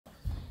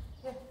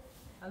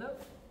Hallo,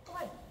 kom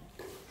maar.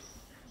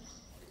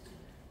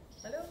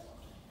 Hallo.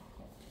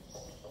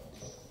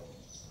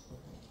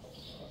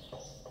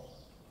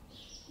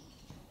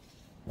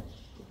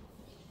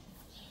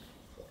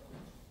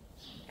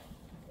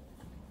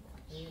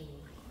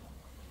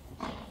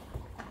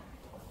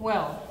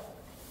 Well,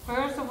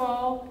 first of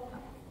all,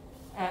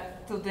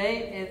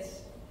 today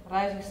it's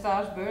Rising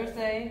Star's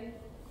birthday,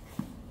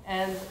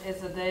 and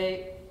it's a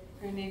day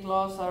Uniek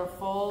lost our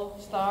full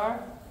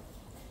star.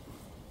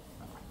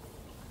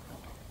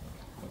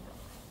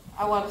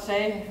 I want to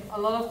say a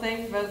lot of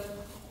things, but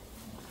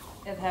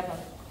it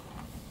happened.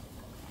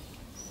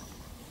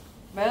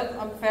 But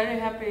I'm very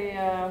happy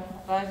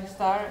Rising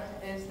Star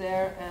is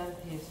there and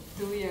he's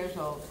 2 years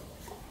old.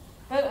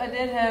 But I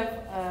did have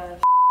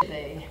a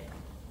day.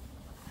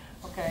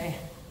 Okay.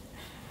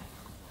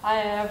 I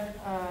have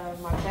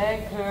my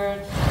back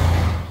hurts,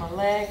 my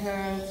leg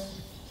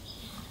hurts,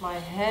 my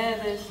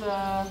head is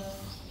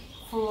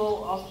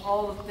full of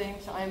all the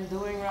things I'm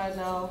doing right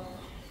now.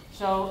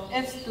 So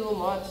it's too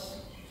much.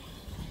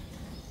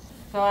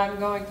 So I'm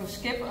going to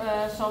skip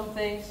some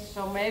things,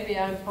 so maybe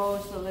I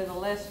post a little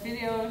less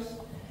videos.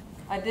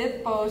 I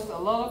did post a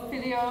lot of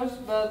videos,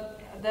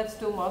 but that's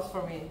too much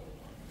for me.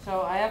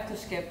 So I have to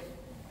skip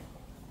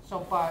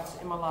some parts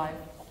in my life.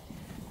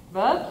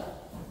 But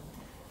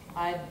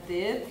I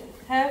did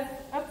have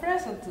a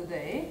present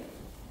today.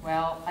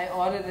 Well, I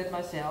ordered it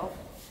myself,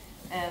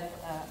 and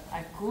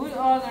I could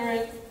order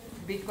it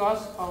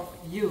because of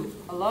you.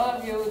 A lot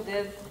of you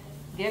did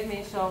give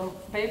me some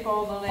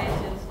PayPal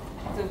donations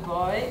to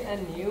buy a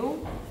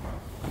new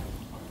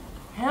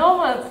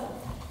helmet.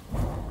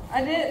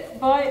 I did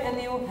buy a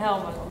new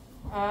helmet.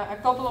 A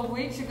couple of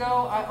weeks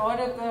ago I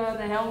ordered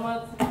the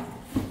helmet,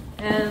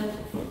 and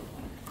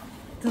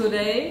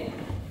today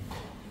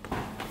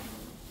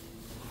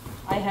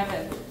I have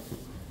it.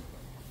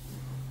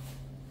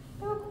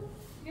 Look,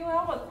 new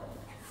helmet.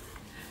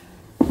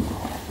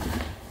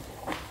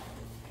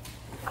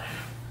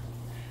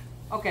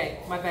 Okay,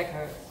 my back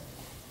hurts.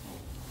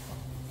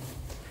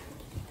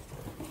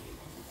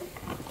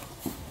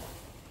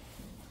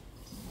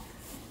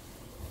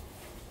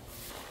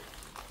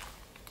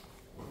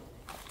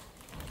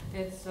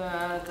 It's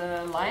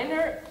the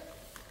liner.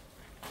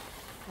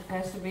 It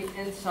has to be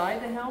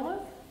inside the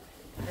helmet,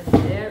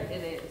 and there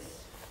it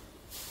is.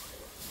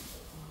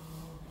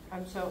 Oh,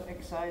 I'm so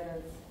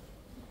excited.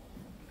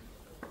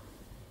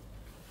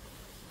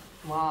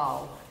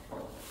 Wow.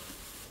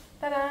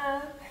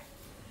 Ta-da!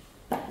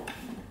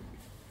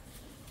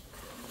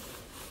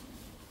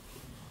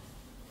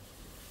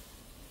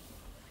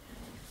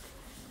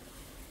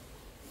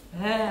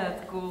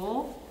 That's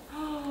cool.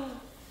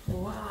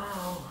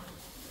 Wow.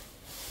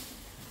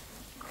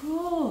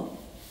 Cool.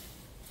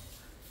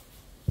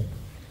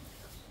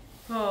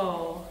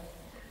 Oh,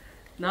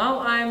 now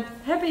I'm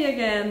happy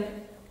again.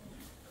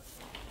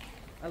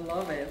 I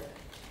love it.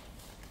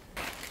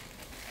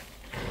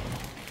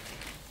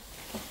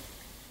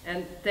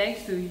 And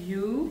thanks to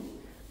you,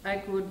 I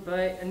could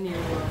buy a new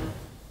one.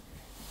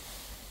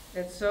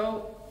 It's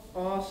so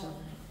awesome.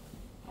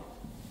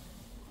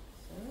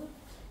 So,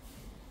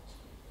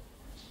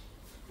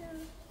 yeah.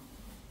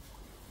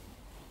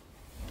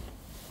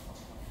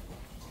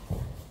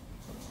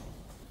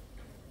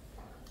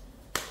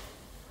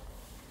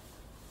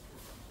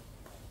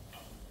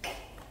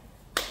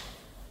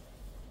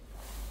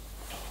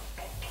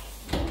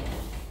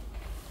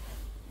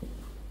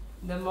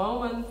 The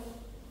moment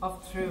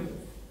of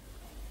truth.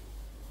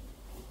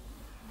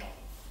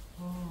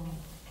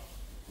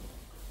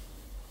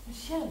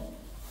 Michelle,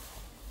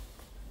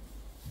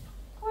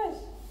 kom eens.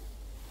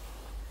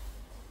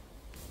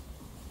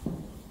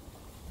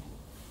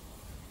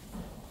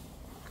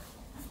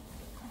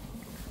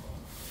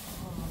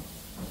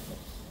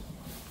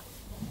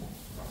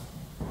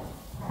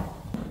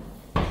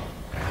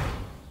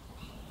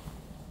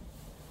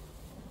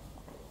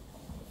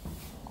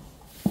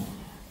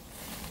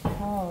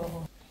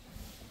 Oh.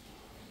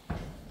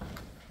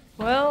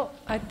 Well,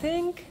 I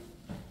think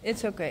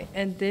it's okay.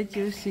 And did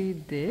you see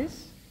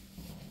this?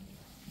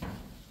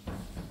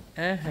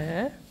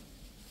 Uh-huh.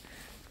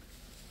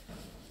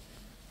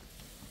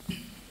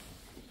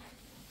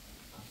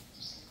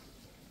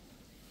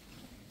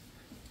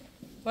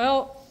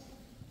 Well,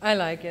 I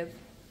like it.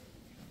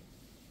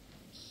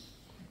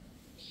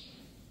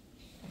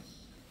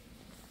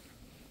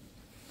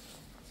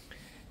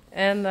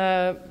 And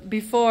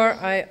before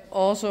I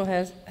also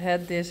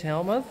had this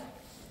helmet,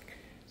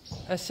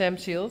 a SAM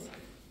shield,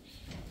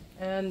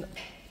 and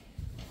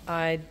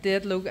I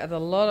did look at a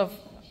lot of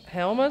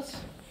helmets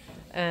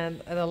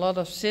and at a lot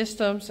of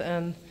systems,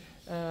 and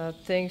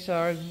things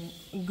are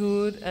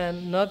good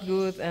and not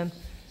good and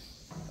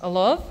a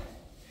lot.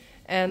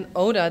 And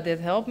Oda did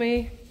help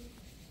me.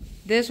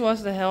 This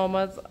was the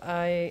helmet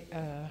I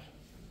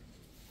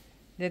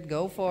did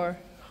go for,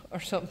 or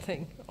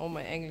something on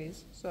my English,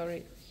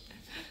 sorry.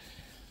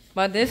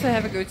 Maar deze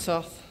heb ik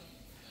uitgezocht.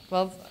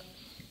 Want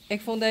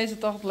ik vond deze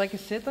toch lekker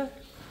zitten.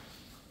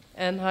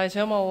 En hij is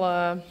helemaal,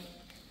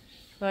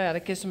 nou ja,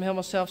 dan kun je hem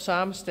helemaal zelf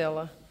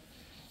samenstellen.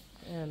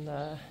 And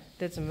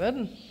did some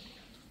wooden.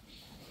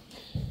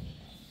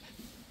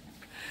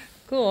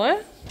 Cool,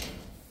 huh?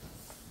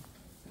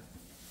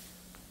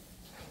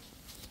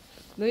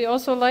 Do you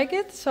also like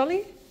it,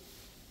 Saly?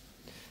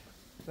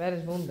 Where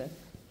is Wûnder?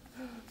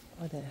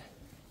 Oh, there.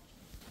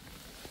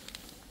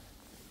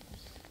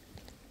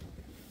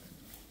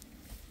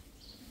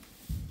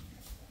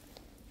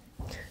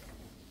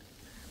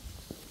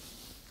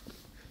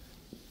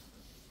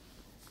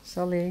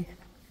 Saly,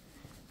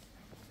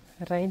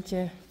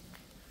 Reintje.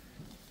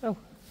 Oh,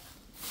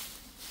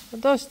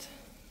 wat dust.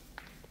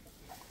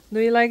 Do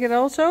you like it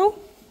also?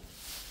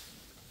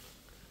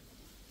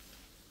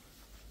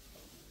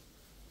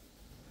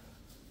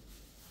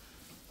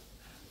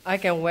 I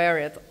can wear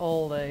it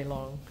all day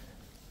long.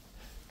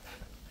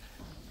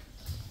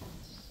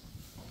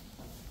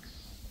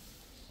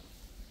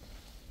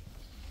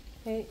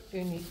 Hey,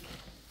 Uniek.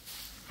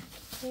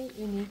 Hey,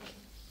 Uniek.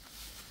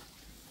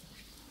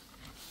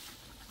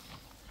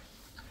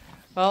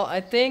 Well, I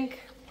think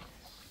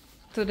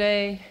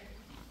today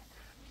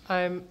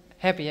I'm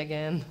happy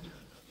again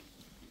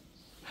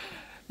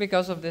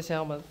because of this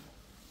helmet.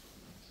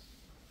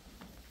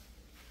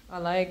 I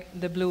like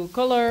the blue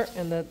color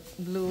and that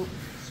blue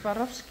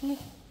Swarovski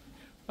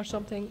or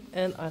something,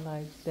 and I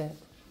like that.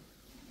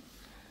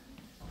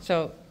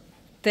 So,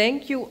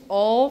 thank you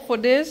all for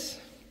this,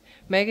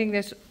 making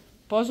this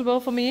possible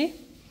for me.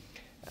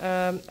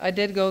 I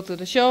did go to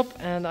the shop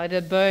and I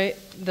did buy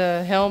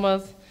the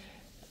helmet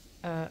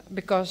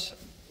because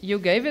you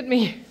gave it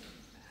me.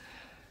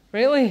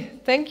 Really,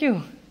 thank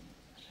you.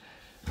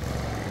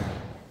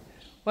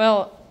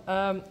 Well,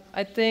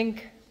 I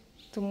think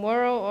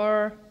tomorrow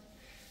or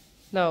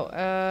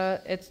no,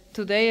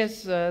 today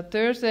is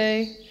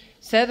Thursday.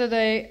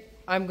 Saturday,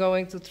 I'm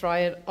going to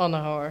try it on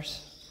a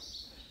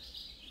horse.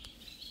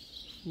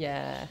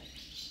 Yeah.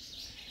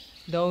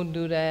 Don't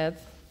do that.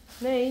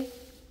 Nee.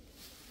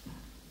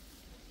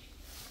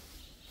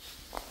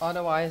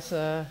 Otherwise,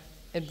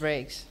 it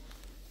breaks.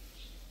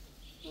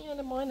 Yeah,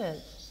 the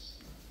mine.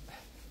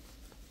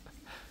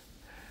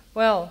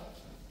 Well,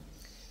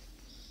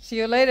 see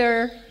you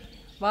later.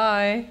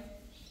 Bye.